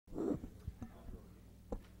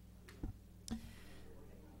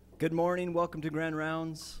Good morning. Welcome to Grand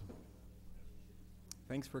Rounds.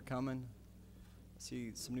 Thanks for coming. I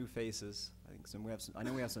see some new faces. I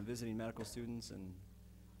know we have some visiting medical students,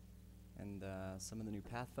 and some of the new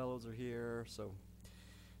Path Fellows are here. So,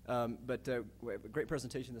 we have a great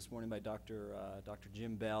presentation this morning by Dr.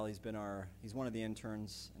 Jim Bell. He's one of the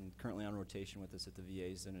interns and currently on rotation with us at the VA.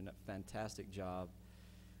 He's done a fantastic job.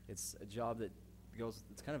 It's a job that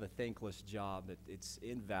it's kind of a thankless job. It's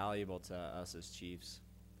invaluable to us as chiefs.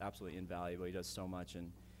 Absolutely invaluable. He does so much,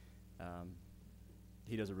 and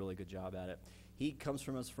he does a really good job at it. He comes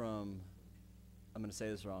from us from, I'm going to say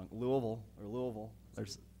this wrong, Louisville. You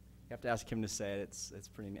have to ask him to say it. It's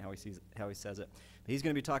pretty neat how he says it. But he's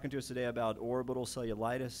going to be talking to us today about orbital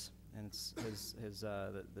cellulitis, and it's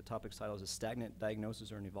the topic's title is a stagnant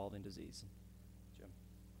diagnosis or an evolving disease. Jim.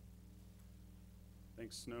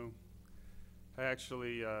 Thanks, Snow. I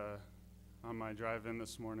actually, on my drive in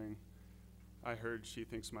this morning, I heard "She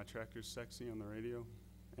Thinks My Tractor's Sexy" on the radio,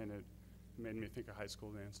 and it made me think of high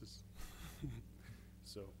school dances.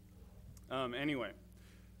 So, anyway,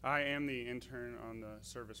 I am the intern on the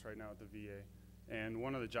service right now at the VA, and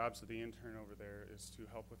one of the jobs of the intern over there is to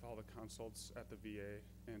help with all the consults at the VA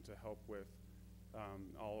and to help with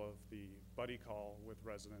all of the buddy call with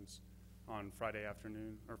residents on Friday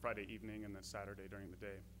afternoon or Friday evening and then Saturday during the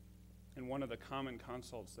day. And one of the common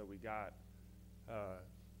consults that we got,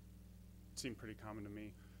 seemed pretty common to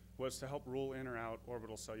me, was to help rule in or out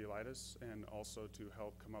orbital cellulitis and also to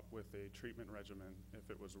help come up with a treatment regimen if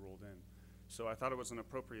it was ruled in. So I thought it was an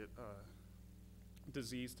appropriate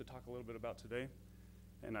disease to talk a little bit about today,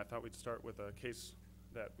 and I thought we'd start with a case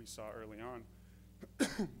that we saw early on.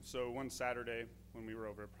 So one Saturday when we were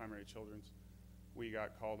over at Primary Children's, we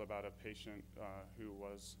got called about a patient who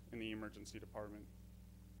was in the emergency department,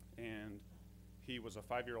 and he was a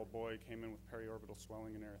 5-year-old boy, came in with periorbital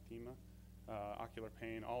swelling and erythema, ocular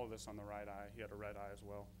pain, all of this on the right eye. He had a red eye as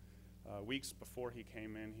well. Weeks before he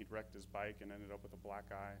came in, he'd wrecked his bike and ended up with a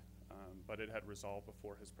black eye, but it had resolved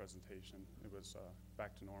before his presentation. It was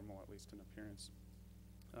back to normal, at least in appearance,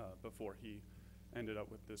 before he ended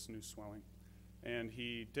up with this new swelling. And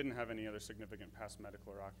he didn't have any other significant past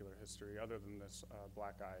medical or ocular history. Other than this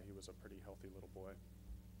black eye, he was a pretty healthy little boy.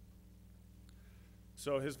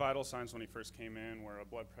 So his vital signs when he first came in were a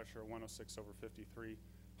blood pressure of 106/53,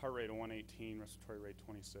 heart rate of 118, respiratory rate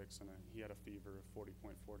 26, and he had a fever of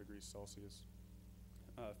 40.4 degrees Celsius.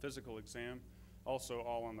 Physical exam, also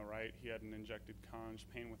all on the right. He had an injected conj,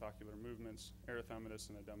 pain with ocular movements, erythematous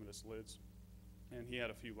and edematous lids, and he had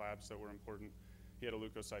a few labs that were important. He had a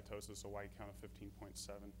leukocytosis, a white count of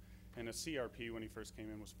 15.7, and a CRP when he first came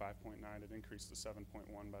in was 5.9. It increased to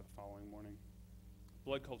 7.1 by the following morning.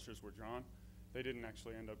 Blood cultures were drawn. They didn't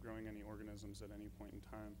actually end up growing any organisms at any point in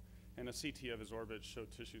time. And a CT of his orbits showed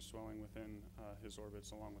tissue swelling within his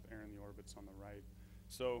orbits, along with air in the orbits on the right.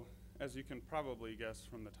 So, as you can probably guess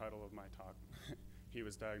from the title of my talk, he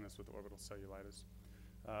was diagnosed with orbital cellulitis.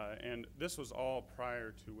 And this was all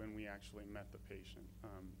prior to when we actually met the patient.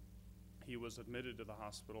 He was admitted to the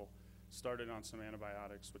hospital, started on some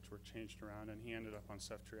antibiotics, which were changed around, and he ended up on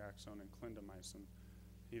ceftriaxone and clindamycin.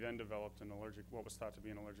 He then developed what was thought to be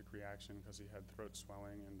an allergic reaction because he had throat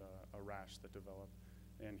swelling and a rash that developed.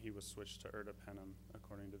 And he was switched to ertapenem,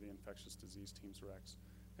 according to the infectious disease team's recs.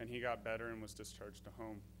 And he got better and was discharged to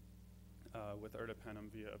home with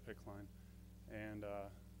ertapenem via a PICC line. And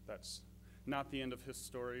that's not the end of his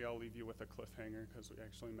story. I'll leave you with a cliffhanger because we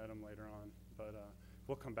actually met him later on. But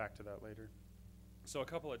we'll come back to that later. So a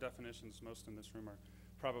couple of definitions most in this room are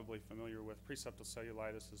probably familiar with. Preseptal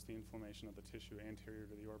cellulitis is the inflammation of the tissue anterior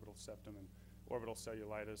to the orbital septum, and orbital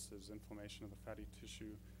cellulitis is inflammation of the fatty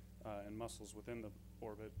tissue and muscles within the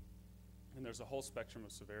orbit. And there's a whole spectrum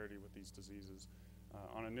of severity with these diseases.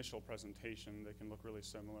 On initial presentation, they can look really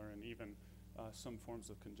similar, and even some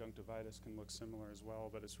forms of conjunctivitis can look similar as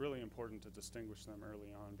well, but it's really important to distinguish them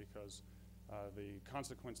early on because the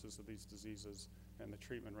consequences of these diseases and the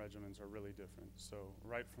treatment regimens are really different. So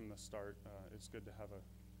right from the start, it's good to have a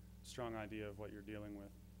strong idea of what you're dealing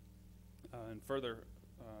with. And further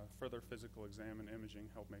physical exam and imaging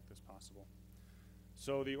help make this possible.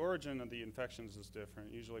 So the origin of the infections is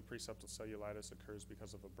different. Usually preseptal cellulitis occurs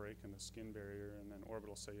because of a break in the skin barrier, and then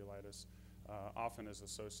orbital cellulitis often is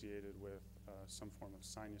associated with some form of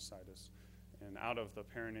sinusitis. And out of the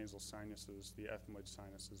paranasal sinuses, the ethmoid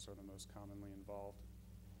sinuses are the most commonly involved.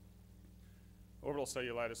 Orbital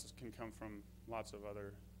cellulitis can come from lots of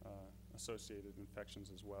other associated infections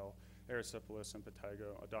as well. Erysipelas,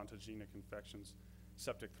 impetigo, odontogenic infections,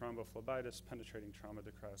 septic thrombophlebitis, penetrating trauma,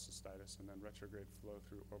 dicryocystitis, and then retrograde flow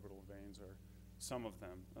through orbital veins are some of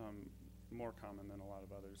them, more common than a lot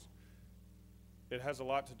of others. It has a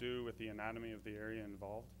lot to do with the anatomy of the area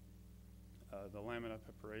involved. The lamina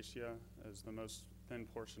purpurea is the most thin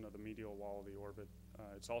portion of the medial wall of the orbit.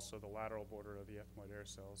 It's also the lateral border of the ethmoid air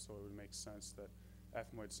cells, so it would make sense that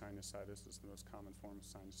ethmoid sinusitis is the most common form of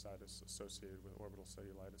sinusitis associated with orbital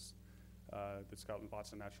cellulitis. It's got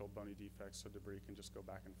lots of natural bony defects, so debris can just go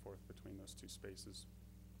back and forth between those two spaces.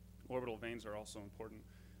 Orbital veins are also important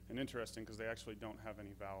and interesting because they actually don't have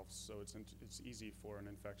any valves, so it's easy for an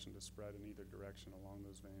infection to spread in either direction along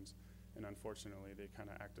those veins. And unfortunately, they kind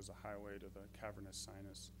of act as a highway to the cavernous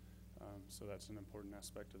sinus, so that's an important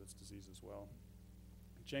aspect of this disease as well.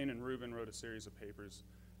 Jane and Rubin wrote a series of papers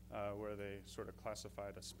where they sort of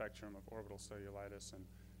classified a spectrum of orbital cellulitis, and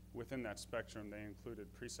within that spectrum, they included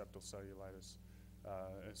preseptal cellulitis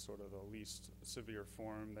as sort of the least severe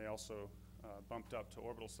form. They also bumped up to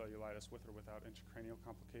orbital cellulitis with or without intracranial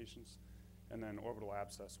complications, and then orbital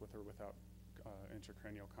abscess with or without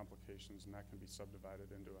intracranial complications, and that can be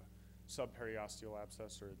subdivided into a subperiosteal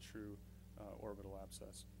abscess or a true orbital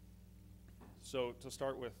abscess. So to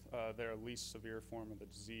start with their least severe form of the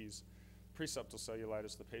disease, preseptal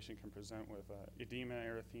cellulitis, the patient can present with edema,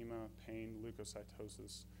 erythema, pain,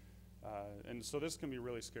 leukocytosis. And so this can be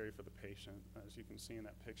really scary for the patient. As you can see in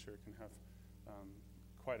that picture, it can have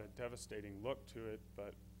quite a devastating look to it,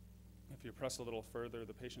 but if you press a little further,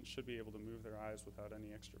 the patient should be able to move their eyes without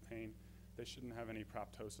any extra pain. They shouldn't have any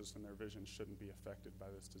proptosis, and their vision shouldn't be affected by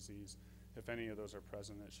this disease. If any of those are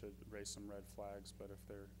present, it should raise some red flags, but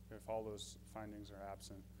if all those findings are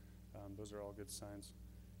absent, those are all good signs.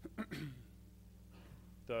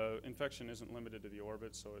 The infection isn't limited to the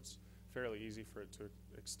orbit, so it's fairly easy for it to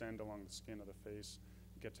extend along the skin of the face,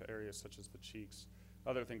 get to areas such as the cheeks.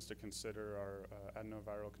 Other things to consider are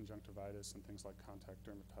adenoviral conjunctivitis and things like contact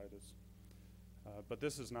dermatitis. But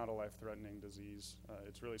this is not a life-threatening disease.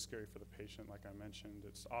 It's really scary for the patient, like I mentioned.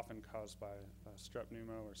 It's often caused by strep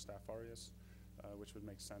pneumo or Staph aureus, which would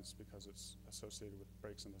make sense because it's associated with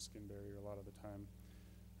breaks in the skin barrier a lot of the time.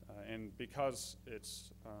 And because it's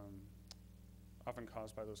often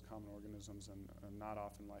caused by those common organisms and not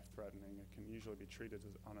often life-threatening, it can usually be treated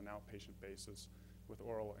on an outpatient basis with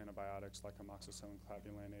oral antibiotics like amoxicillin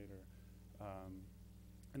clavulanate,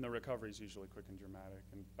 and the recovery is usually quick and dramatic.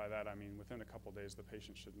 And by that I mean within a couple days the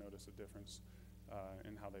patient should notice a difference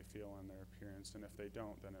in how they feel and their appearance, and if they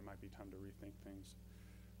don't, then it might be time to rethink things.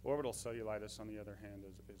 Orbital cellulitis, on the other hand,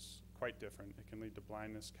 is quite different. It can lead to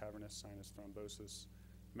blindness, cavernous sinus thrombosis,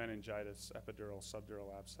 meningitis, epidural,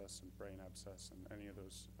 subdural abscess, and brain abscess, and any of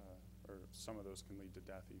those, or some of those can lead to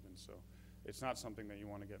death even. So it's not something that you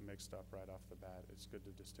want to get mixed up right off the bat. It's good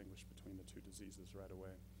to distinguish between the two diseases right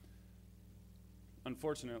away.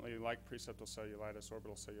 Unfortunately, like preseptal cellulitis,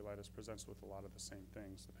 orbital cellulitis presents with a lot of the same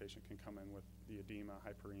things. The patient can come in with the edema,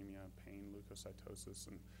 hyperemia, pain, leukocytosis,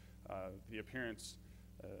 and the appearance,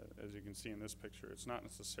 as you can see in this picture, it's not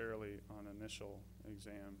necessarily on initial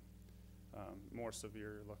exam more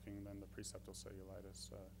severe looking than the preseptal cellulitis.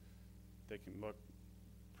 They can look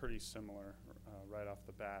pretty similar right off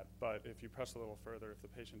the bat, but if you press a little further, if the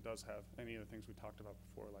patient does have any of the things we talked about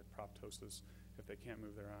before, like proptosis, if they can't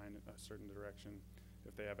move their eye in a certain direction,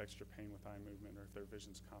 if they have extra pain with eye movement, or if their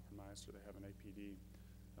vision's compromised or they have an APD,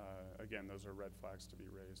 again, those are red flags to be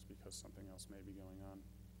raised because something else may be going on.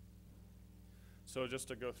 So just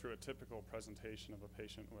to go through a typical presentation of a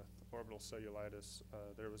patient with orbital cellulitis,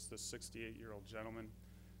 there was this 68-year-old gentleman,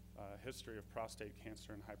 history of prostate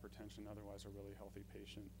cancer and hypertension, otherwise a really healthy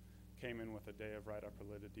patient. Came in with a day of right upper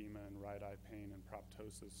lid edema and right eye pain and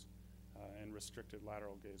proptosis and restricted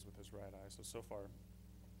lateral gaze with his right eye. So far,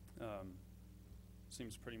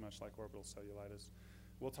 seems pretty much like orbital cellulitis.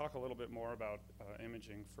 We'll talk a little bit more about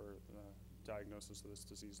imaging for diagnosis of this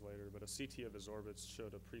disease later, but a CT of his orbits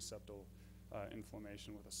showed a preseptal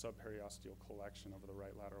inflammation with a subperiosteal collection over the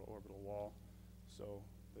right lateral orbital wall. So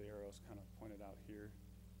the arrow's kind of pointed out here.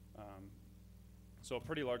 So a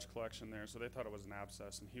pretty large collection there, so they thought it was an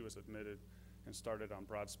abscess, and he was admitted and started on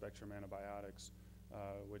broad spectrum antibiotics,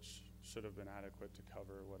 which should have been adequate to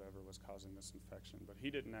cover whatever was causing this infection. But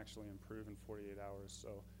he didn't actually improve in 48 hours,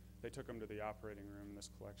 so they took him to the operating room, and this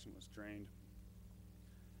collection was drained.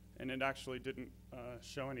 And it actually didn't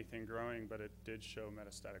show anything growing, but it did show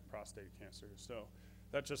metastatic prostate cancer. So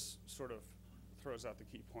that just sort of throws out the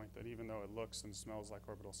key point that even though it looks and smells like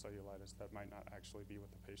orbital cellulitis, that might not actually be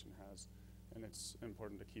what the patient has. And it's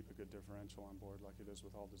important to keep a good differential on board like it is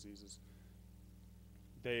with all diseases.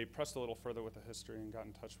 They pressed a little further with the history and got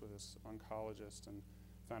in touch with his oncologist and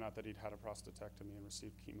found out that he'd had a prostatectomy and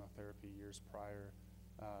received chemotherapy years prior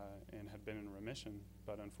and had been in remission,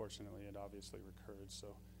 but unfortunately it obviously recurred. So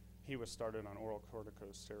he was started on oral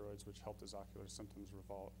corticosteroids, which helped his ocular symptoms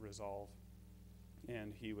resolve.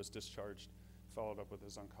 and he was discharged, followed up with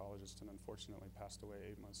his oncologist, and unfortunately passed away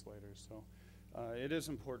 8 months later. So it is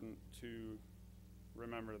important to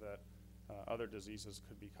remember that other diseases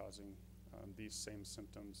could be causing these same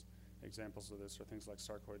symptoms. Examples of this are things like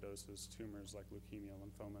sarcoidosis, tumors like leukemia,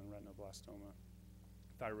 lymphoma, and retinoblastoma,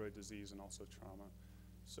 thyroid disease, and also trauma.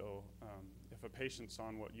 So if a patient's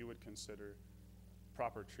on what you would consider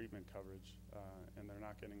proper treatment coverage and they're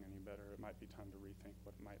not getting any better, it might be time to rethink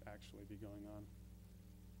what might actually be going on.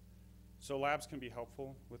 So labs can be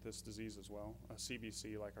helpful with this disease as well. A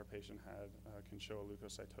CBC, like our patient had, can show a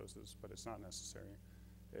leukocytosis, but it's not necessary.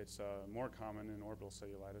 It's more common in orbital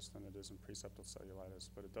cellulitis than it is in preseptal cellulitis,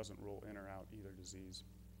 but it doesn't rule in or out either disease.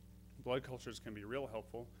 Blood cultures can be real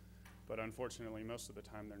helpful, but unfortunately, most of the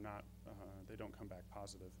time they don't come back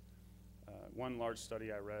positive. One large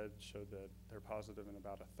study I read showed that they're positive in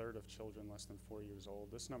about 1/3 of children less than 4 years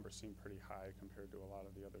old. This number seemed pretty high compared to a lot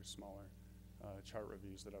of the other smaller chart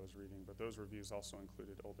reviews that I was reading, but those reviews also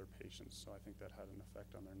included older patients, so I think that had an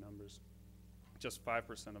effect on their numbers. Just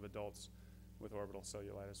 5% of adults with orbital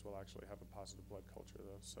cellulitis will actually have a positive blood culture,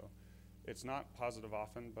 though, so it's not positive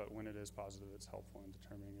often, but when it is positive, it's helpful in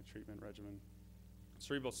determining a treatment regimen.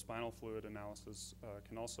 Cerebral spinal fluid analysis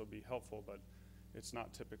can also be helpful, but it's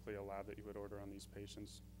not typically a lab that you would order on these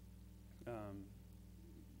patients.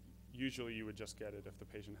 Usually you would just get it if the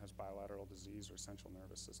patient has bilateral disease or central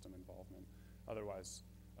nervous system involvement. Otherwise,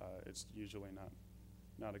 it's usually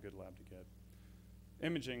not a good lab to get.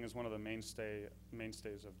 Imaging is one of the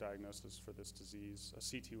mainstays of diagnosis for this disease. A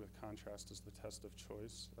CT with contrast is the test of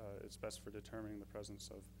choice. It's best for determining the presence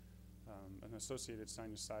of an associated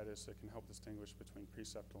sinusitis. It can help distinguish between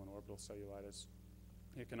preseptal and orbital cellulitis.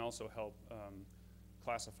 It can also help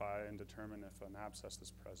classify and determine if an abscess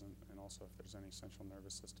is present, and also if there's any central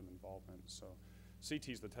nervous system involvement. So CT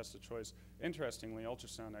is the test of choice. Interestingly,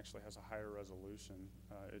 ultrasound actually has a higher resolution.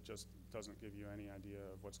 It just doesn't give you any idea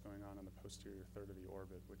of what's going on in the posterior third of the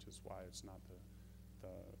orbit, which is why it's not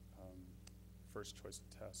the first choice of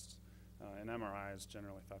tests. And MRI is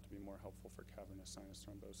generally thought to be more helpful for cavernous sinus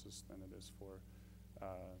thrombosis than it is for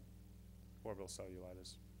orbital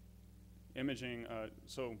cellulitis. Imaging,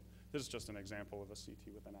 so this is just an example of a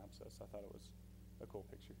CT with an abscess. I thought it was a cool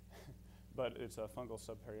picture. But it's a fungal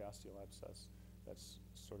subperiosteal abscess that's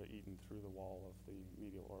sort of eaten through the wall of the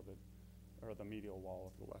medial orbit, or the medial wall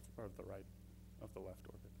of the left, or the right of the left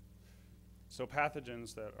orbit. So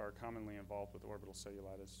pathogens that are commonly involved with orbital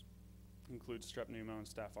cellulitis include strep pneumo and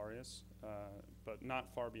staph aureus, but not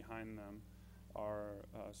far behind them are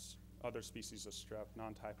other species of strep,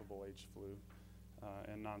 non-typable H. flu,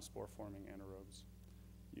 and non-spore-forming anaerobes.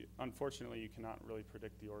 Unfortunately, you cannot really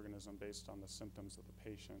predict the organism based on the symptoms of the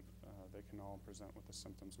patient. They can all present with the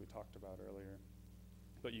symptoms we talked about earlier.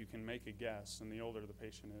 But you can make a guess, and the older the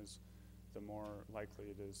patient is, the more likely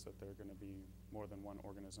it is that there are going to be more than one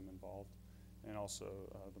organism involved, and also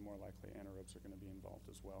the more likely anaerobes are going to be involved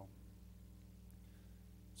as well.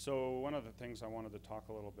 So one of the things I wanted to talk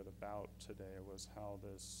a little bit about today was how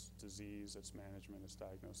this disease, its management, its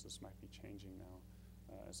diagnosis might be changing now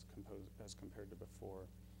as compared to before.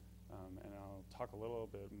 And I'll talk a little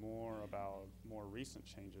bit more about more recent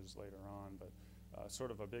changes later on, but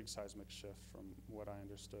sort of a big seismic shift from what I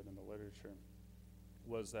understood in the literature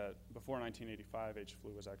was that before 1985, H.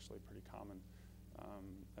 flu was actually pretty common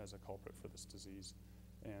as a culprit for this disease.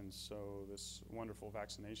 And so this wonderful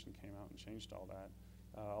vaccination came out and changed all that.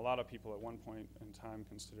 A lot of people at one point in time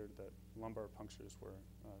considered that lumbar punctures were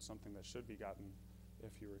something that should be gotten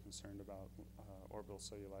if you were concerned about orbital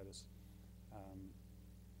cellulitis.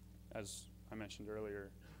 As I mentioned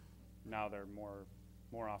earlier, now they're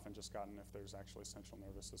more often just gotten if there's actually central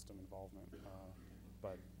nervous system involvement.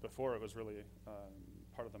 But before it was really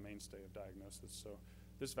part of the mainstay of diagnosis. So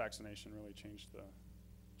this vaccination really changed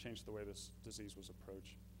the way this disease was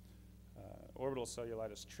approached. Orbital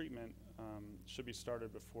cellulitis treatment should be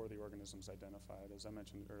started before the organism's identified. As I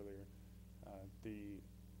mentioned earlier, the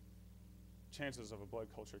chances of a blood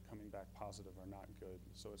culture coming back positive are not good,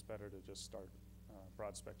 so it's better to just start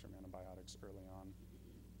broad-spectrum antibiotics early on.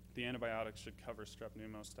 The antibiotics should cover strep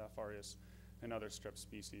pneumo, staph aureus, and other strep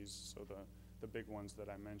species, so the big ones that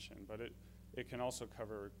I mentioned. But it can also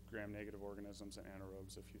cover gram-negative organisms and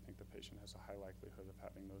anaerobes if you think the patient has a high likelihood of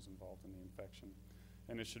having those involved in the infection.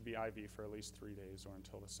 And it should be IV for at least 3 days or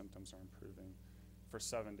until the symptoms are improving, for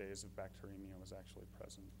 7 days if bacteremia was actually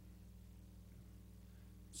present.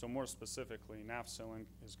 So more specifically, nafcillin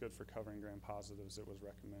is good for covering gram-positives. It was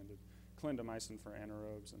recommended. Clindamycin for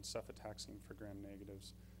anaerobes and cefotaxime for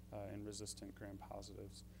gram-negatives and resistant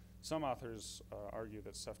gram-positives. Some authors argue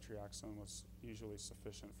that ceftriaxone was usually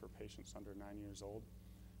sufficient for patients under 9 years old.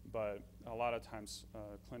 But a lot of times,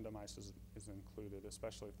 clindamycin is included,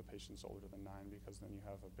 especially if the patient's older than 9, because then you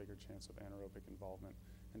have a bigger chance of anaerobic involvement,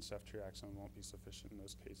 and ceftriaxone won't be sufficient in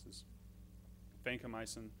those cases.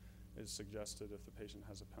 Vancomycin is suggested if the patient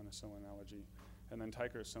has a penicillin allergy. And then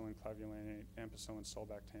ticaracillin, clavulanate, ampicillin,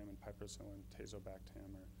 sulbactam, and piperacillin,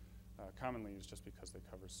 tazobactam are commonly used just because they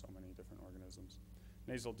cover so many different organisms.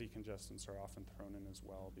 Nasal decongestants are often thrown in as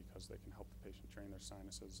well because they can help the patient drain their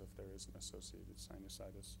sinuses if there is an associated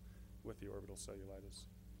sinusitis with the orbital cellulitis.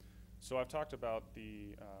 So I've talked about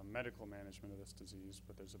the medical management of this disease,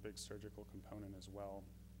 but there's a big surgical component as well.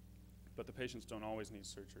 But the patients don't always need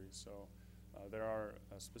surgery, so there are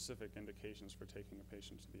specific indications for taking a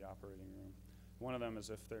patient to the operating room. One of them is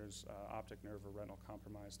if there's optic nerve or retinal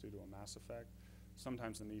compromise due to a mass effect.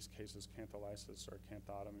 Sometimes in these cases, cantholysis or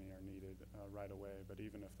canthotomy are needed right away, but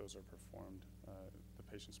even if those are performed, the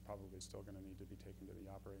patient's probably still going to need to be taken to the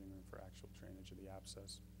operating room for actual drainage of the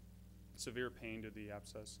abscess. Severe pain to the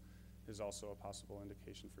abscess is also a possible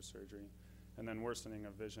indication for surgery. And then worsening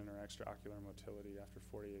of vision or extraocular motility after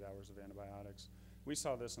 48 hours of antibiotics. We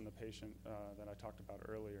saw this in the patient that I talked about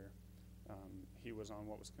earlier. He was on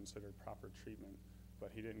what was considered proper treatment, but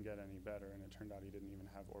he didn't get any better, and it turned out he didn't even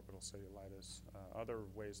have orbital cellulitis. Other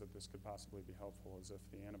ways that this could possibly be helpful is if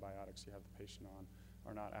the antibiotics you have the patient on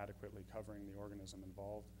are not adequately covering the organism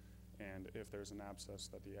involved, and if there's an abscess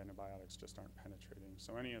that the antibiotics just aren't penetrating.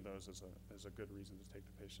 So any of those is a good reason to take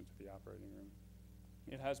the patient to the operating room.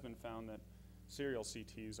 It has been found that serial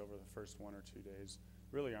CTs over the first 1 or 2 days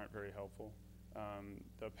really aren't very helpful.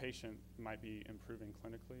 The patient might be improving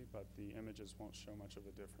clinically, but the images won't show much of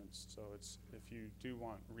a difference. So if you do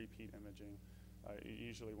want repeat imaging, it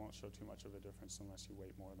usually won't show too much of a difference unless you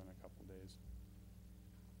wait more than a couple days.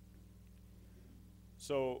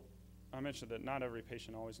 So I mentioned that not every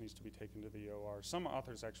patient always needs to be taken to the OR. Some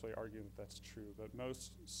authors actually argue that that's true, but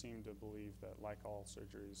most seem to believe that, like all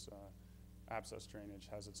surgeries, abscess drainage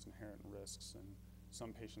has its inherent risks, and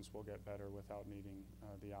some patients will get better without needing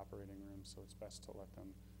the operating room, so it's best to let them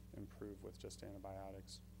improve with just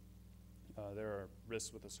antibiotics. There are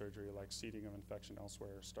risks with the surgery, like seeding of infection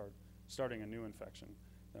elsewhere, or starting a new infection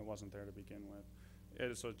that wasn't there to begin with.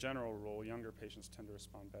 As a general rule, younger patients tend to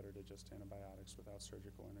respond better to just antibiotics without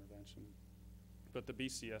surgical intervention. But the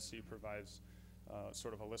BCSC provides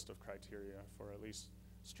sort of a list of criteria for at least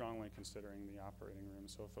strongly considering the operating room.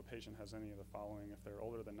 So if a patient has any of the following: if they're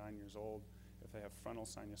older than 9 years old, if they have frontal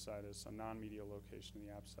sinusitis, a non-medial location in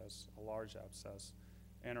the abscess, a large abscess,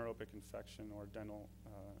 anaerobic infection or dental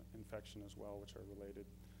infection as well, which are related,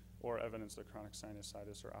 or evidence of chronic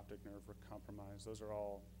sinusitis or optic nerve compromise. Those are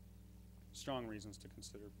all strong reasons to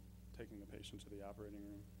consider taking the patient to the operating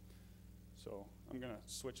room. So I'm going to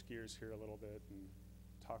switch gears here a little bit and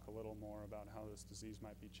talk a little more about how this disease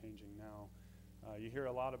might be changing now. You hear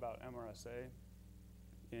a lot about MRSA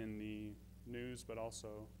in the news, but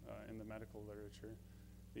also in the medical literature.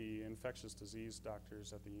 The infectious disease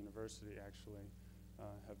doctors at the university actually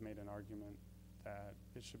have made an argument that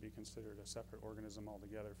it should be considered a separate organism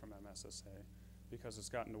altogether from MSSA, because it's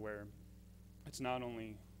gotten to where it's not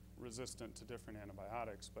only resistant to different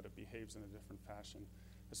antibiotics, but it behaves in a different fashion,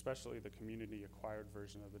 especially the community-acquired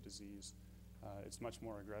version of the disease. It's much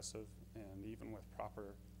more aggressive, and even with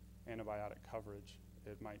proper antibiotic coverage,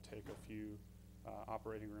 it might take a few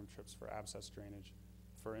operating room trips for abscess drainage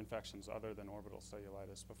for infections other than orbital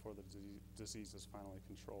cellulitis before the disease is finally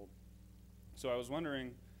controlled. So I was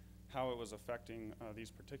wondering how it was affecting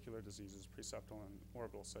these particular diseases, preseptal and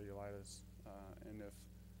orbital cellulitis, and if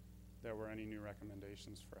there were any new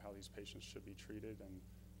recommendations for how these patients should be treated and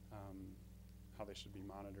how they should be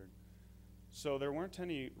monitored. So there weren't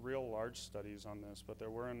any real large studies on this, but there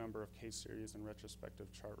were a number of case series and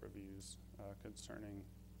retrospective chart reviews concerning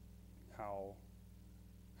how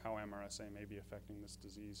MRSA may be affecting this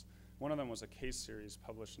disease. One of them was a case series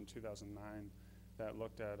published in 2009 that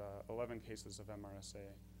looked at 11 cases of MRSA,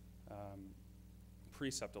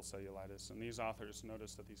 preseptal cellulitis, and these authors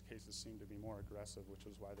noticed that these cases seemed to be more aggressive, which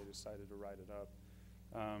was why they decided to write it up.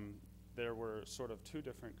 There were sort of two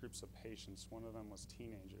different groups of patients. One of them was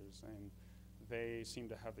teenagers, and they seemed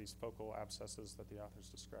to have these focal abscesses that the authors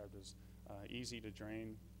described as easy to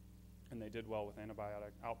drain, and they did well with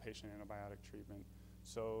outpatient antibiotic treatment.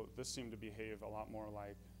 So this seemed to behave a lot more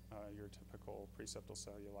like your typical preseptal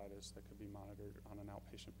cellulitis that could be monitored on an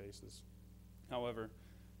outpatient basis. However,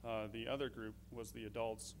 the other group was the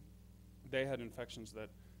adults. They had infections that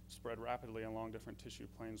spread rapidly along different tissue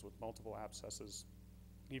planes with multiple abscesses,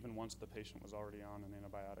 even once the patient was already on an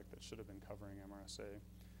antibiotic that should have been covering MRSA.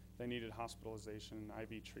 They needed hospitalization,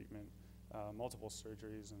 IV treatment, multiple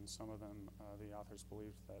surgeries, and some of them, the authors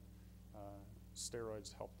believed that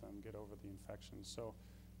steroids help them get over the infection. So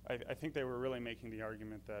I think they were really making the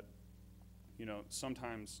argument that,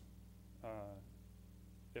 sometimes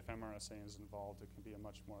if MRSA is involved, it can be a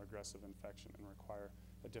much more aggressive infection and require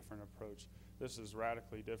a different approach. This is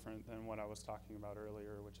radically different than what I was talking about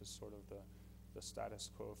earlier, which is sort of the status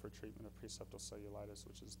quo for treatment of preseptal cellulitis,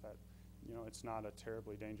 which is that, it's not a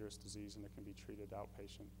terribly dangerous disease and it can be treated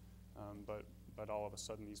outpatient. But all of a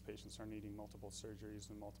sudden these patients are needing multiple surgeries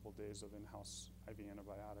and multiple days of in-house IV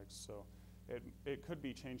antibiotics. So it could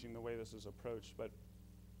be changing the way this is approached, but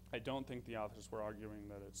I don't think the authors were arguing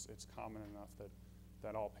that it's common enough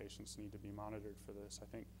that all patients need to be monitored for this. I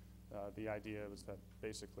think the idea was that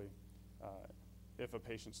basically if a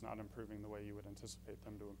patient's not improving the way you would anticipate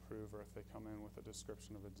them to improve, or if they come in with a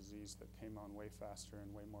description of a disease that came on way faster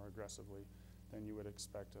and way more aggressively than you would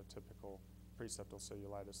expect a typical preseptal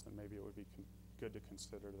cellulitis, then maybe it would be good to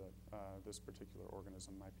consider that this particular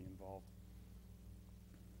organism might be involved.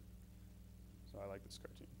 So I like this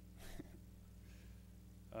cartoon.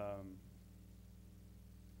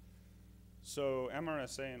 So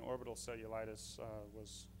MRSA and orbital cellulitis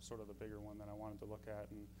was sort of the bigger one that I wanted to look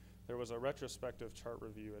at. And there was a retrospective chart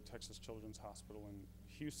review at Texas Children's Hospital in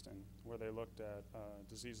Houston where they looked at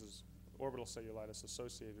diseases, orbital cellulitis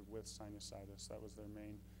associated with sinusitis. That was their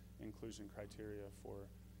main inclusion criteria for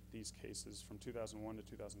these cases from 2001 to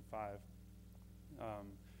 2005.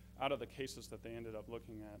 Out of the cases that they ended up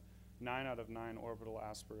looking at, 9 out of 9 orbital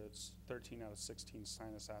aspirates, 13 out of 16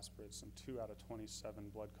 sinus aspirates, and 2 out of 27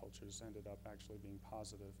 blood cultures ended up actually being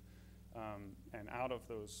positive. And out of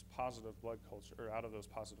those positive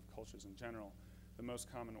positive cultures in general, the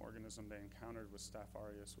most common organism they encountered was Staph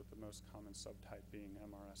aureus, with the most common subtype being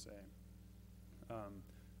MRSA.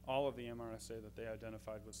 All of the MRSA that they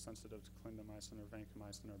identified was sensitive to clindamycin or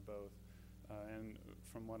vancomycin or both. And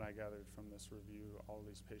from what I gathered from this review, all of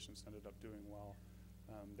these patients ended up doing well.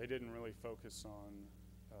 They didn't really focus on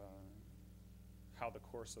how the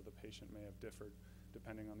course of the patient may have differed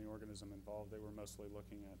depending on the organism involved. They were mostly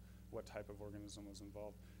looking at what type of organism was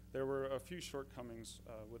involved. There were a few shortcomings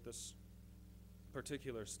with this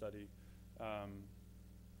particular study,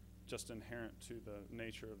 just inherent to the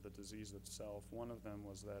nature of the disease itself. One of them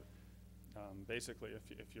was that basically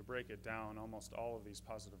if you break it down, almost all of these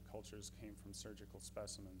positive cultures came from surgical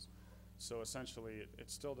specimens. So essentially,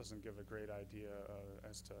 it still doesn't give a great idea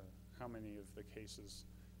as to how many of the cases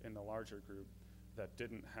in the larger group that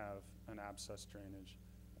didn't have an abscess drainage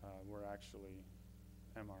were actually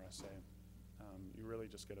MRSA. You really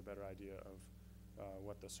just get a better idea of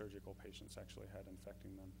what the surgical patients actually had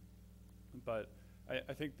infecting them. But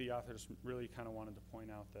I think the authors really kind of wanted to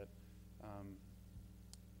point out that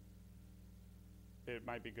it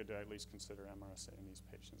might be good to at least consider MRSA in these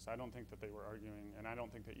patients. I don't think that they were arguing, and I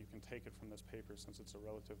don't think that you can take it from this paper, since it's a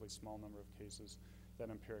relatively small number of cases,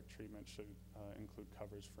 that empiric treatment should include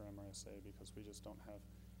coverage for MRSA, because we just don't have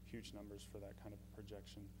huge numbers for that kind of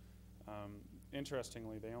projection.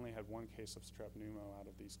 Interestingly, they only had 1 case of strep pneumo out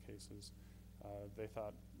of these cases. They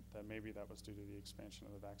thought that maybe that was due to the expansion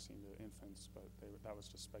of the vaccine to infants, but that was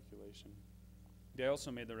just speculation. They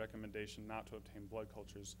also made the recommendation not to obtain blood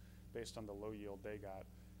cultures based on the low yield they got.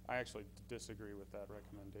 I actually disagree with that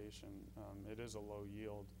recommendation. It is a low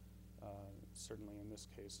yield, certainly in this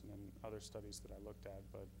case and in other studies that I looked at,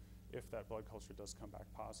 but if that blood culture does come back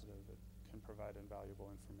positive, it can provide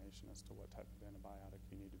invaluable information as to what type of antibiotic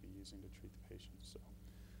you need to be using to treat the patient. So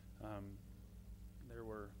there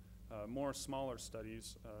were more smaller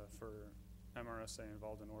studies for MRSA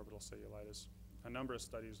involved in orbital cellulitis, a number of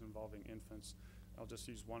studies involving infants. I'll just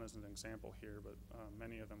use one as an example here, but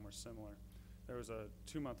many of them were similar. There was a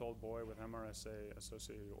 2-month-old boy with MRSA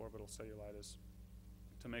associated with orbital cellulitis.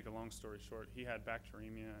 To make a long story short, he had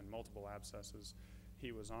bacteremia and multiple abscesses.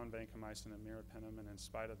 He was on vancomycin and meropenem, and in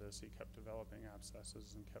spite of this, he kept developing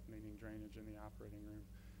abscesses and kept needing drainage in the operating room.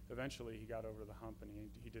 Eventually, he got over the hump, and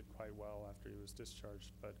he did quite well after he was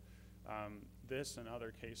discharged. But this and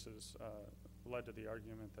other cases led to the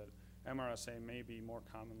argument that MRSA may be more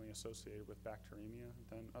commonly associated with bacteremia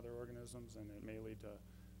than other organisms, and it may lead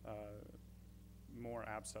to more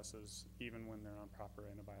abscesses even when they're on proper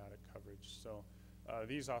antibiotic coverage. So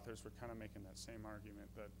these authors were kind of making that same argument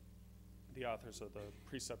that the authors of the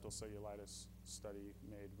preseptal cellulitis study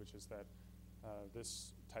made, which is that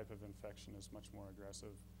this type of infection is much more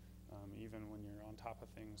aggressive. Even when you're on top of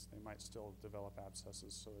things, they might still develop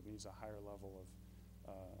abscesses, so it needs a higher level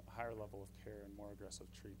of care and more aggressive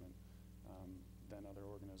treatment than other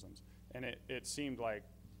organisms. And it seemed like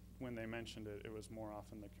when they mentioned it, it was more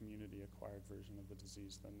often the community-acquired version of the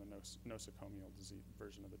disease than the nosocomial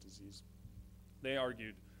version of the disease. They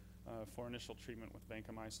argued for initial treatment with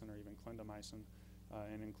vancomycin or even clindamycin,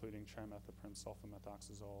 and including trimethoprim,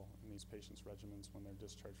 sulfamethoxazole in these patients' regimens when they're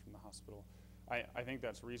discharged from the hospital. I think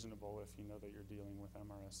that's reasonable if you know that you're dealing with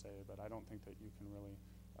MRSA, but I don't think that you can really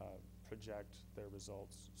project their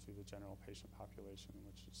results to the general patient population,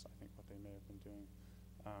 which is, I think, what they may have been doing.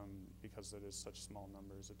 Because it is such small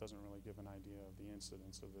numbers, it doesn't really give an idea of the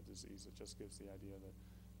incidence of the disease. It just gives the idea that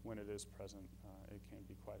when it is present, it can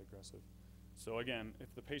be quite aggressive. So again,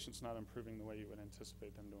 if the patient's not improving the way you would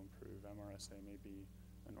anticipate them to improve, MRSA may be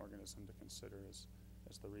an organism to consider as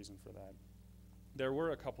the reason for that. There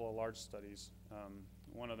were a couple of large studies.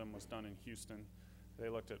 One of them was done in Houston. They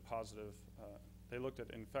looked at they looked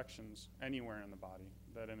at infections anywhere in the body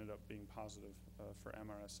that ended up being positive for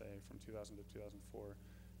MRSA from 2000 to 2004.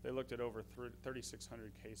 They looked at over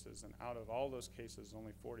 3,600 cases, and out of all those cases,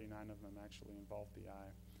 only 49 of them actually involved the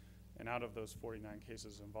eye. And out of those 49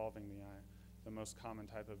 cases involving the eye, the most common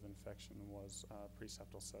type of infection was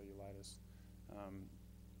preseptal cellulitis.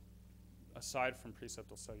 Aside from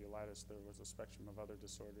preseptal cellulitis, there was a spectrum of other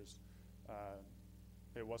disorders.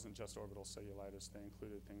 It wasn't just orbital cellulitis. They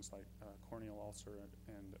included things like corneal ulcer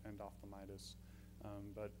and endophthalmitis.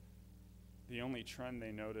 But the only trend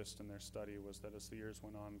they noticed in their study was that as the years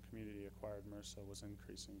went on, community-acquired MRSA was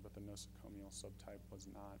increasing, but the nosocomial subtype was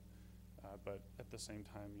not. But at the same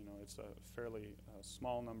time, it's a fairly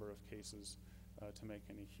small number of cases to make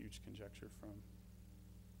any huge conjecture from.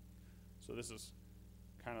 So this is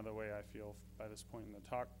kind of the way I feel by this point in the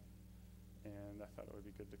talk, and I thought it would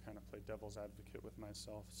be good to kind of play devil's advocate with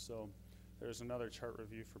myself. So there's another chart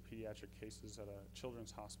review for pediatric cases at a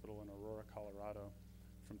children's hospital in Aurora, Colorado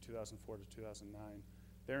from 2004 to 2009.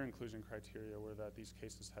 Their inclusion criteria were that these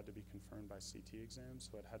cases had to be confirmed by CT exams,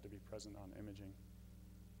 so it had to be present on imaging.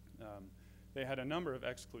 They had a number of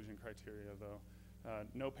exclusion criteria, though.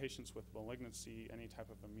 No patients with malignancy, any type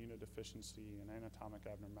of immunodeficiency, an anatomic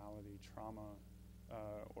abnormality, trauma,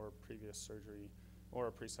 or previous surgery, or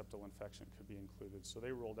a preseptal infection could be included. So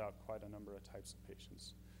they ruled out quite a number of types of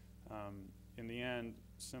patients. In the end,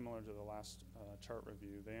 similar to the last chart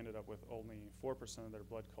review, they ended up with only 4% of their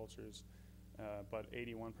blood cultures, but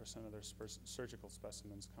 81% of their surgical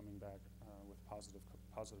specimens coming back with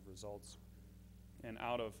positive results. And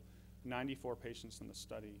out of 94 patients in the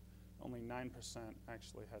study, only 9%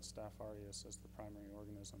 actually had Staph aureus as the primary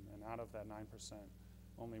organism. And out of that 9%,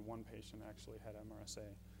 only one patient actually had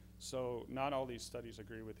MRSA. So not all these studies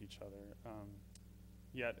agree with each other.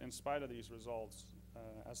 Yet, in spite of these results,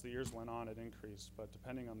 as the years went on, it increased. But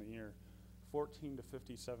depending on the year, 14 to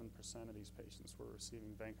 57% of these patients were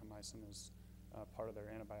receiving vancomycin as part of their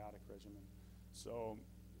antibiotic regimen. So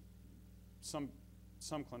some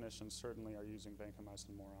clinicians certainly are using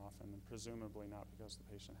vancomycin more often, and presumably not because the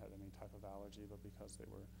patient had any type of allergy, but because they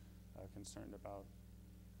were concerned about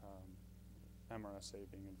MRSA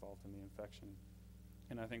being involved in the infection.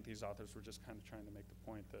 And I think these authors were just kind of trying to make the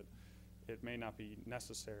point that it may not be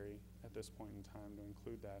necessary at this point in time to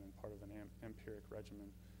include that in part of an empiric regimen.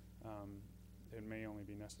 It may only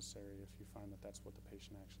be necessary if you find that that's what the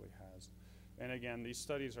patient actually has. And again, these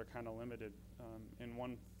studies are kind of limited in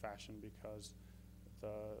one fashion because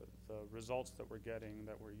the results that we're getting,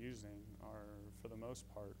 that we're using, are for the most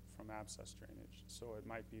part from abscess drainage. So it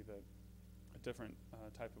might be that a different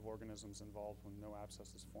type of organisms involved when no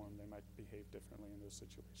abscess is formed, they might behave differently in those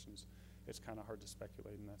situations. It's kind of hard to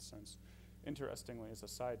speculate in that sense. Interestingly, as a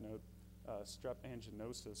side note, strep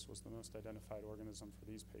anginosus was the most identified organism for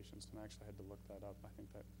these patients, and I actually had to look that up. I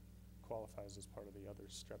think that qualifies as part of the other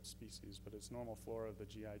strep species, but it's normal flora of the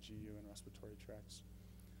GI, GU, and respiratory tracts.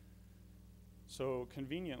 So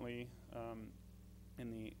conveniently,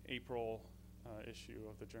 in the April issue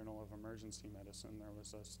of the Journal of Emergency Medicine, there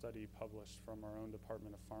was a study published from our own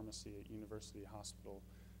Department of Pharmacy at University Hospital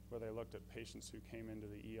where they looked at patients who came into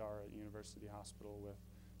the ER at University Hospital with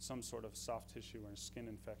some sort of soft tissue or skin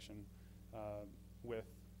infection with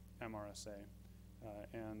MRSA.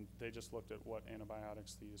 And they just looked at what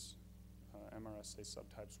antibiotics these MRSA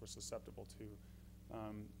subtypes were susceptible to.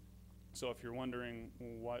 So if you're wondering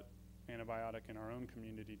what antibiotic in our own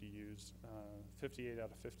community to use, 58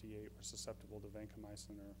 out of 58 were susceptible to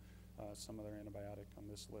vancomycin or some other antibiotic on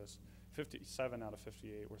this list. 57 out of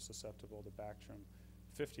 58 were susceptible to Bactrim.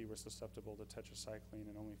 50 were susceptible to tetracycline,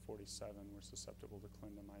 and only 47 were susceptible to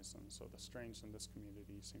clindamycin. So the strains in this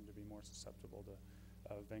community seem to be more susceptible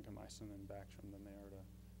to vancomycin and Bactrim than they are to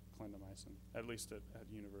clindamycin, at least at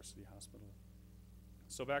University Hospital.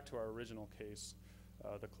 So back to our original case,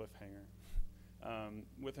 the cliffhanger.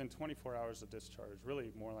 Within 24 hours of discharge,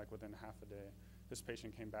 really more like within half a day, this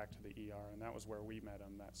patient came back to the ER, and that was where we met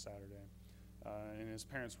him that Saturday. And his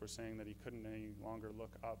parents were saying that he couldn't any longer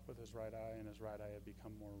look up with his right eye, and his right eye had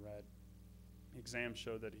become more red. Exams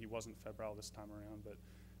showed that he wasn't febrile this time around, but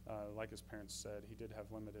like his parents said, he did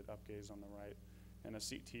have limited upgaze on the right. And a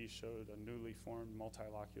CT showed a newly formed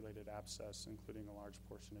multiloculated abscess, including a large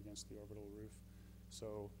portion against the orbital roof.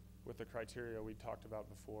 So with the criteria we talked about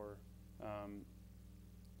before,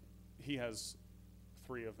 he has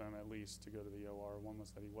 3 of them at least to go to the OR. One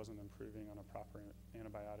was that he wasn't improving on a proper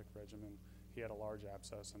antibiotic regimen. He had a large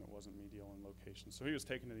abscess and it wasn't medial in location. So he was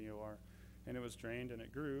taken to the OR and it was drained and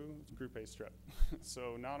it grew. It's group A strep.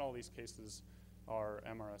 So not all these cases are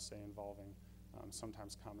MRSA involving.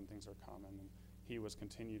 Sometimes common things are common. And he was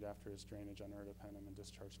continued after his drainage on ertapenem and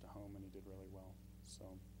discharged to home, and he did really well.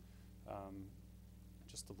 So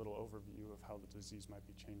just a little overview of how the disease might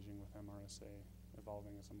be changing with MRSA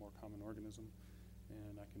evolving as a more common organism.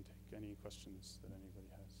 And I can take any questions that anybody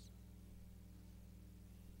has.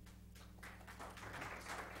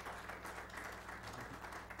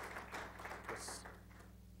 Yes.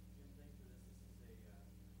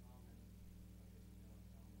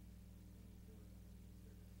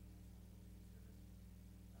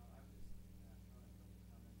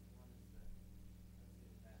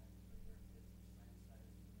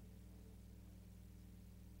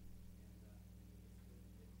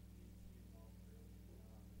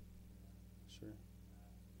 Sure. Okay.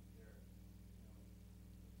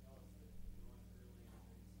 I would say that wouldn't put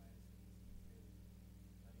retinoblastoma just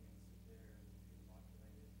running into the differential orbital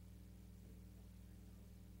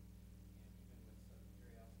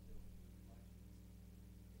cellulitis. The presentation retinoblastoma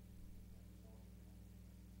is really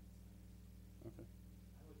crucial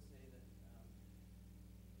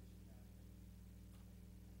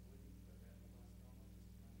for the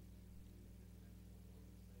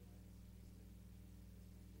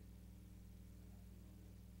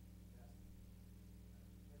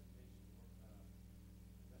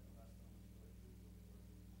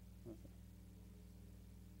Okay.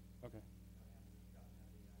 Okay.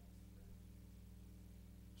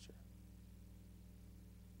 Sure.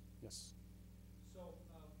 Yes. So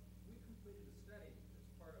we completed a study as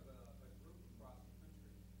part of a group across the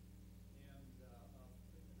country, and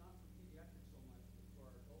not for pediatrics so much, but for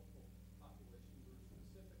our adult population, we were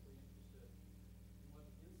specifically interested in what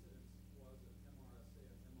the incidence was of MRSA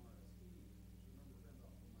and MRSE. Remember,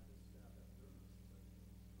 endophthalmitis, staph epidermis is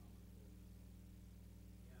actually the most common version.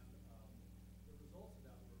 And the results of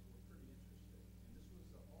that were pretty interesting. And this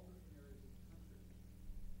was all different areas of the country.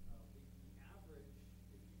 The average,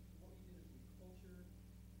 what we did is we cultured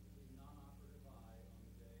the non-operative eye on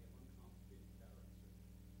the day of uncomplicated cataract surgery.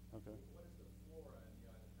 Okay. What is the flora in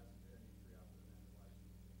the eye that hasn't had any preoperative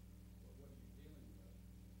anti-license? What are you dealing with?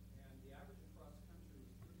 And the average across country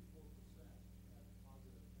was 34% had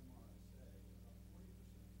positive MRSA, and about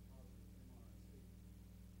 40% positive MRSE.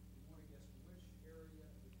 You want to guess which area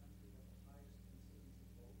of the country had the highest incidence of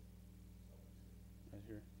both? Salt Lake City. Right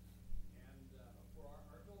here. And for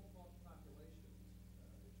our adult populations,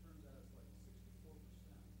 it turns out it's like 64%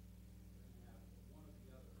 are going to have one or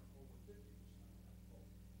the other. Over 50% will have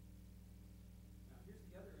both. Now, here's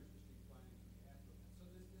the other interesting finding from the ACROMAT. So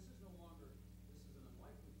this is no longer, this is an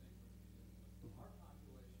unlikely thing we're going to be dealing with. From our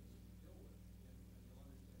populations that we deal with, and you'll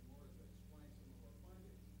understand more as I explain some of our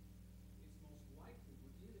findings, it's most likely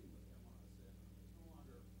we're dealing with MRSA. It's no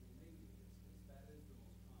longer, it may be, that is the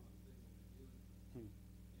most common thing we'll be dealing with. Hmm.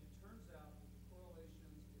 And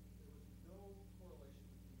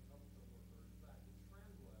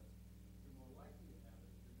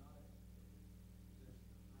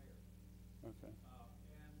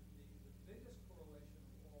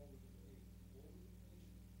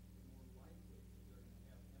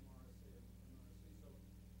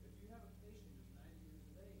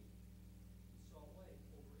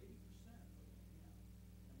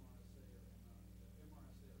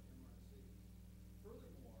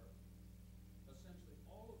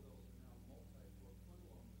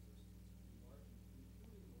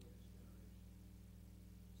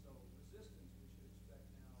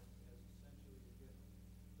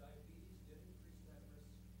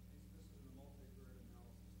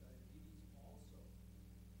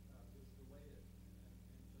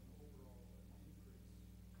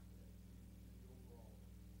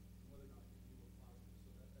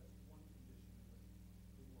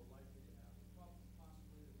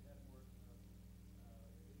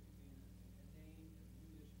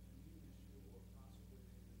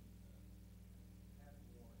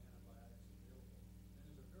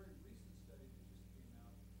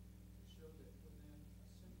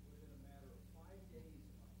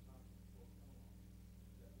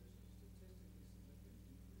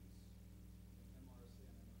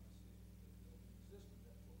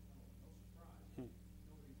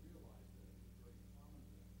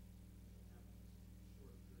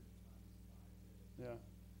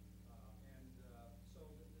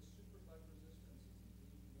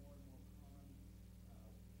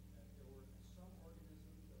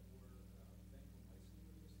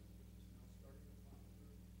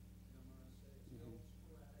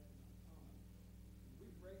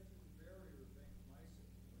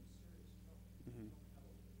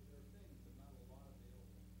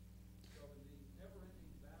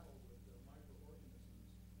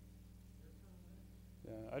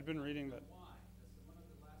I'd been reading that. Why? That's one of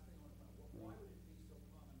the last thing I want to find. Why would it be so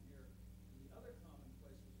common here? And the other common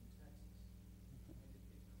place was in Texas. And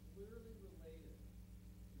it clearly related,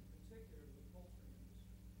 in particular, to the poultry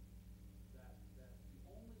industry. That the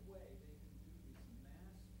only way they can do these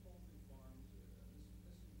mass poultry farms, this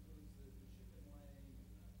includes the chicken laying,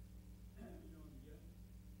 and the young chicklings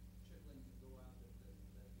that go out that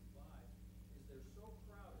you buy, is they're so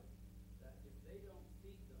crowded that if they don't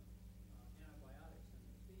feed them antibiotics in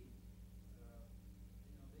the feed,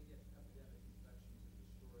 they get epidemic infections and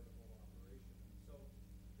destroy the whole operation. And so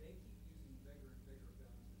they keep using bigger and bigger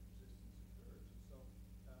guns as resistance occurs. And so,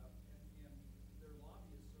 and their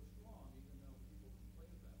lobby is so strong, even though people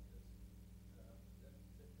complain about this, that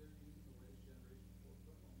they're using the latest generation of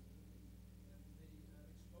hormones. And the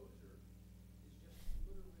exposure is just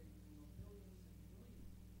literally, millions and millions.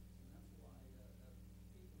 And that's why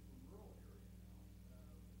people from rural area now,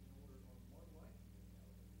 are more likely to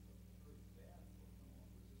have it because it's very bad for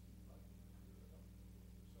resistant bug bacteria.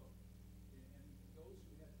 So, and those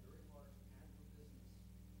who had very large agribusiness,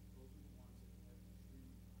 those are the ones that had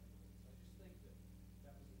extremely high rates. I just think that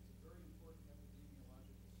it's a very important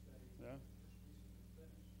epidemiological study. Yeah. Just recently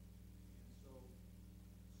finished. And so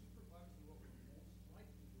superbugs are what we're most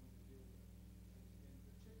likely going to deal with, and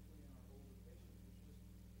particularly in our older patients, which is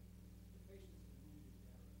the patients that move to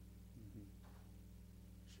cataract. Mm-hmm.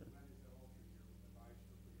 Sure. When does that alter your advice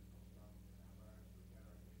for putting postop antibiotics for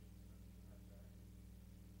cataract patients and that's accurate?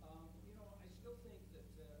 I still think that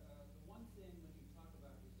the one thing when you talk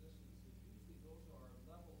about resistance is usually those are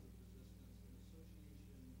levels of resistance in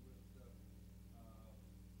association with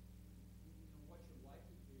what you're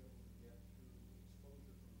likely to be able to get through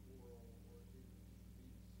exposure from oral or through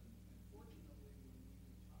intravenous. And fortunately, when we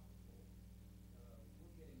do topical,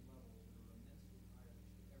 we're getting levels that are immensely higher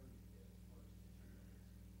than you ever get as far as tissue levels.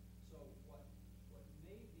 So what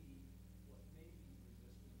may be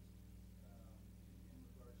resistant in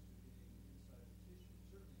regards to getting inside the tissue,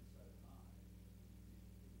 certainly inside an eye,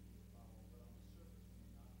 it would be a problem, but on the surface may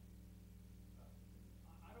not be.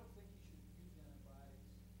 I don't think you should use antibiotics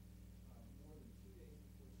more than 2 days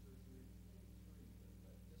before surgery, maybe 3,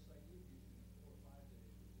 but this idea of using it 4 or 5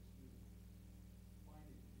 days with this new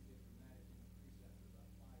finding that you get dramatic increase after about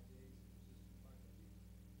 5 days of resistant bug.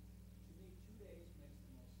 To me, 2 days makes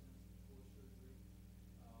the most sense before surgery.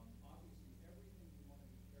 Obviously, everything you want to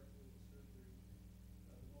be careful with surgery.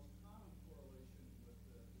 The most common correlation with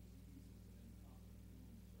the disease is an incontinent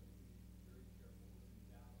wound, so you need to be very careful when in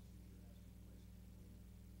doubt, a suture has to be placed between.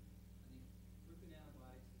 I think routine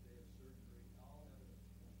antibiotics the day of surgery, all evidence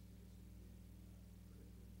points to this as being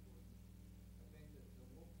critically important. I think that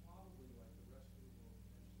we'll probably, like the rest of the world,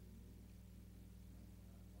 eventually move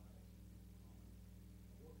to antibiotics and be common.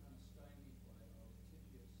 We're kind of stymied by our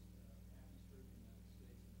litigious atmosphere of the United States,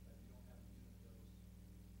 and the fact we don't have a unit dose.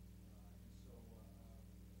 And so,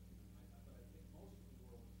 but I think most of the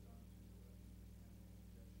world has gone to intracameral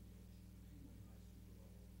injection at extremely high super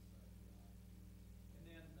levels inside the eye. And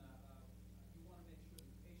then you want to make sure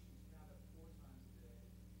the patients have it 4 times a day.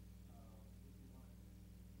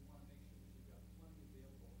 You want to make sure that you've got plenty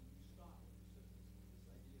available, and you stop it precipitously. This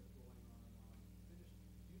idea of going on and on,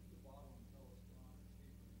 use the bottle until it's gone, or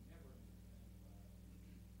tapering, never an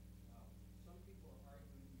antibiotic. Some people are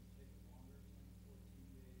arguing you take longer, 10 to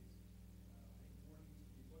 14 days. I think more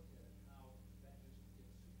needs to be looked at how that just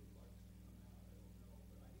gets superbugs to come out. I don't know,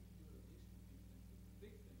 but I think you do it at least a few things. But the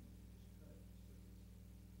big thing is you just cut it precipitously.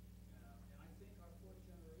 And I think our 4th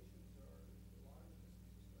generations are, a lot of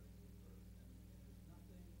resistance is starting to occur.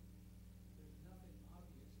 And there's nothing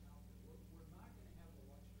obvious out there. We're not going to have the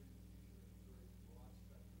luxury in the future of a very broad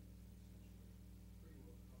spectrum that's essentially pretty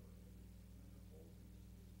well cover everything. Remember, holes in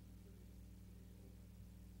this is pretty open.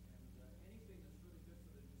 And anything that's really good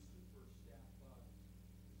for the new super staph bug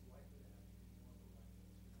is likely to have to be more of a rifle.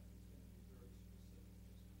 It's going to be very specific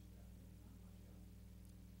just for staph. There's not much out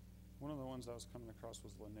there. One of the ones I was coming across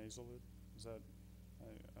was linezolid. Is that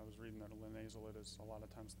I was reading that linezolid is a lot of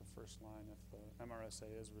times the first line if the MRSA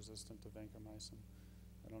is resistant to vancomycin.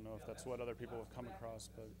 I don't know if that's what other people have come across,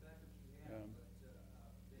 but there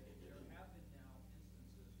have been now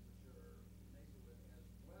instances which are linezolid as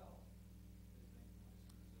well as vancomycin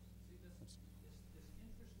resistant. See, this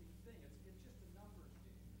interesting thing, it's just a numbers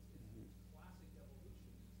game. It's classic evolution.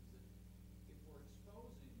 Is that if we're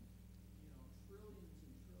exposing, trillions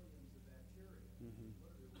and trillions of bacteria, literally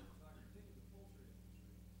we're talking, think of the poultry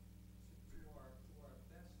industry, to our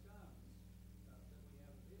best guns that we have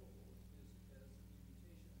available is as the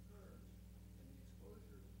mutation occurs and the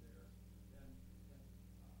exposure is there, then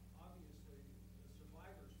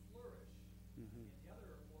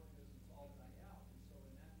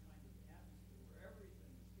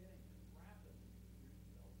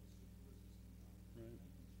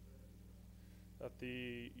At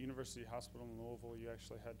the University Hospital in Louisville, you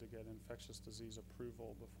actually had to get infectious disease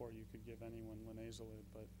approval before you could give anyone linezolid,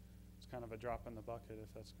 but it's kind of a drop in the bucket if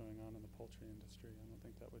that's going on in the poultry industry. I don't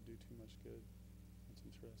think that would do too much good. That's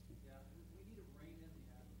interesting. Yeah, we need to rein in the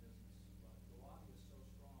agribusiness, but the lobby is so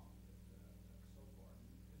strong that, so far,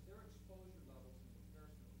 because their exposure levels in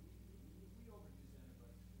comparison to what we do, we overuse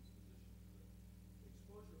antibiotics to physicians, but the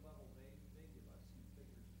exposure level they give us in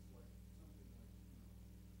figures is like something like,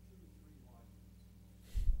 2 to 3 volumes,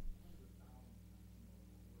 100,000 times more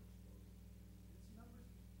than what we're exposed to. It's numbers.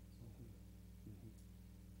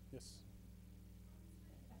 Yes.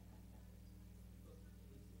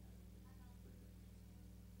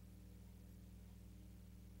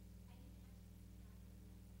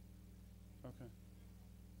 Okay.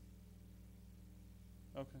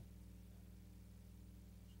 Okay.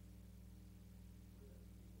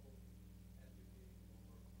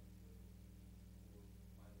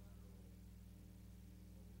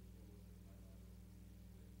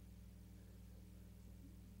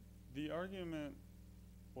 The argument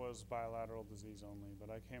was bilateral disease only, but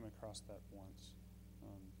I came across that once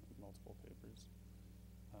in multiple papers.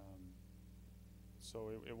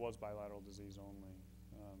 So it was bilateral disease only,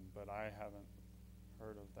 but I haven't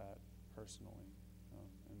heard of that personally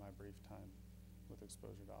in my brief time with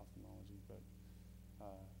exposure to ophthalmology, but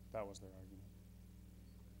that was their argument.